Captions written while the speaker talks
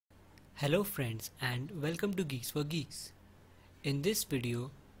Hello friends and welcome to Geeks for Geeks. In this video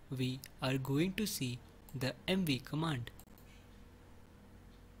we are going to see the mv command.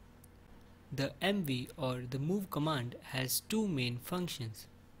 The mv or the move command has two main functions.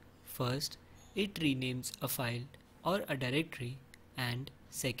 First, it renames a file or a directory, and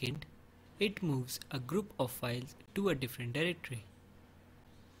second, it moves a group of files to a different directory.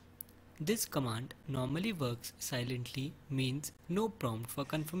 This command normally works silently, means no prompt for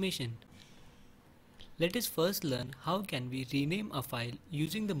confirmation. Let us first learn how can we rename a file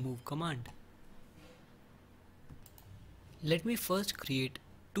using the move command. Let me first create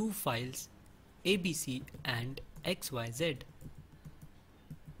two files abc and xyz.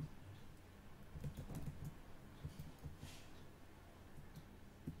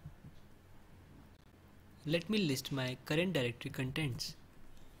 Let me list my current directory contents.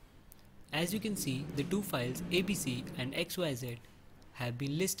 As you can see, the two files abc and xyz have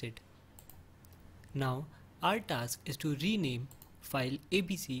been listed. Now our task is to rename file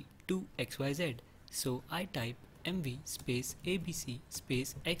abc to xyz. So I type mv space abc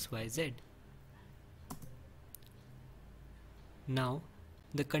space xyz. Now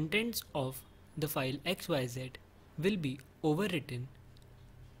the contents of the file xyz will be overwritten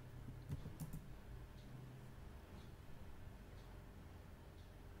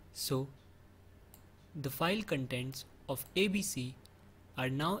so the file contents of abc are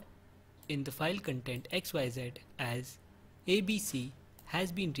now in the file content xyz as abc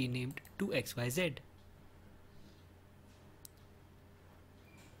has been renamed to xyz.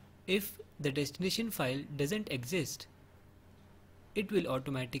 If the destination file doesn't exist, it will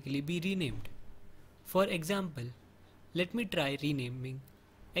automatically be renamed. For example, let me try renaming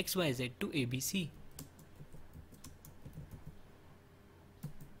xyz to abc.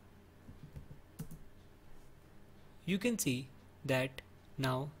 You can see that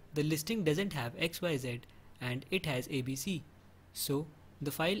now the listing doesn't have xyz and it has abc, so the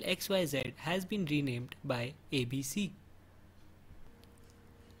file xyz has been renamed by abc.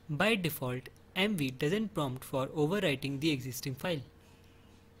 By default, mv doesn't prompt for overwriting the existing file.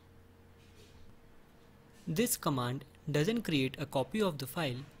 This command doesn't create a copy of the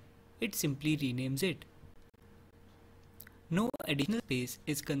file, it simply renames it. No additional space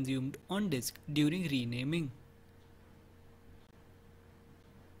is consumed on disk during renaming.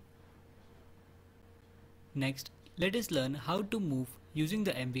 Next, let us learn how to move using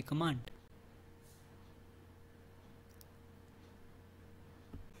the mv command.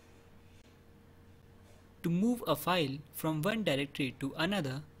 To move a file from one directory to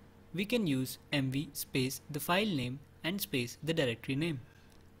another, we can use mv space the file name and space the directory name.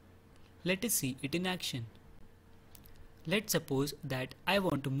 Let us see it in action. Let's suppose that I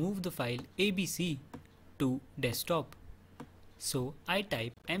want to move the file abc to desktop. So I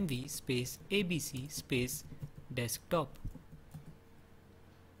type mv space abc space desktop.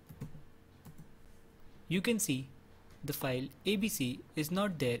 You can see the file abc is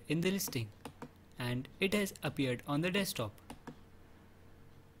not there in the listing and it has appeared on the desktop.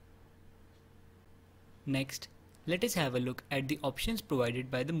 Next, let us have a look at the options provided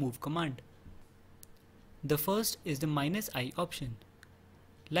by the move command. The first is the -i option.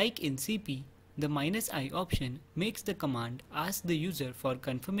 Like in cp, the -i option makes the command ask the user for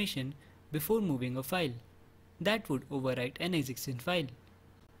confirmation before moving a file. That would overwrite an existing file.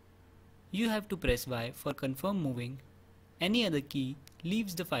 You have to press Y for confirm moving. Any other key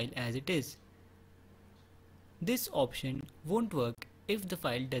leaves the file as it is. This option won't work if the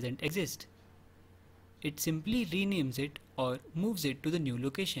file doesn't exist. It simply renames it or moves it to the new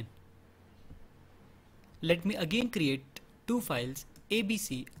location. Let me again create two files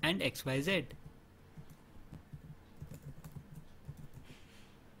abc and xyz.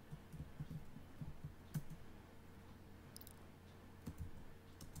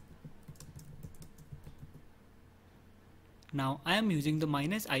 Now I am using the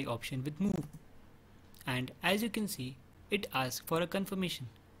 -i option with move, and as you can see, it asks for a confirmation,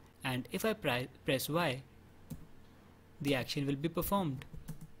 and if I press Y, the action will be performed.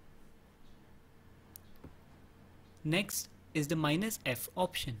 Next is the -f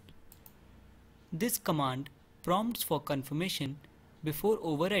option. This command prompts for confirmation before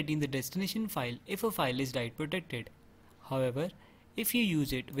overwriting the destination file if a file is write protected. However, if you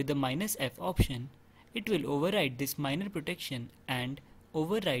use it with the -f option, it will override this minor protection and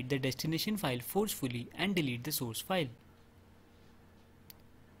overwrite the destination file forcefully and delete the source file.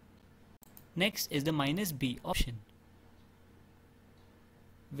 Next is the -b option.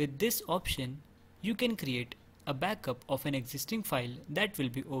 With this option, you can create a backup of an existing file that will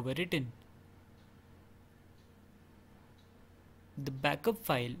be overwritten. the backup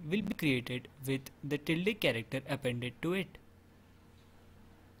file will be created with the tilde character appended to it.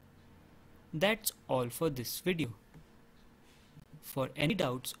 That's all for this video. For any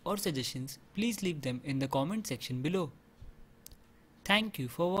doubts or suggestions, please leave them in the comment section below. Thank you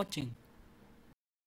for watching.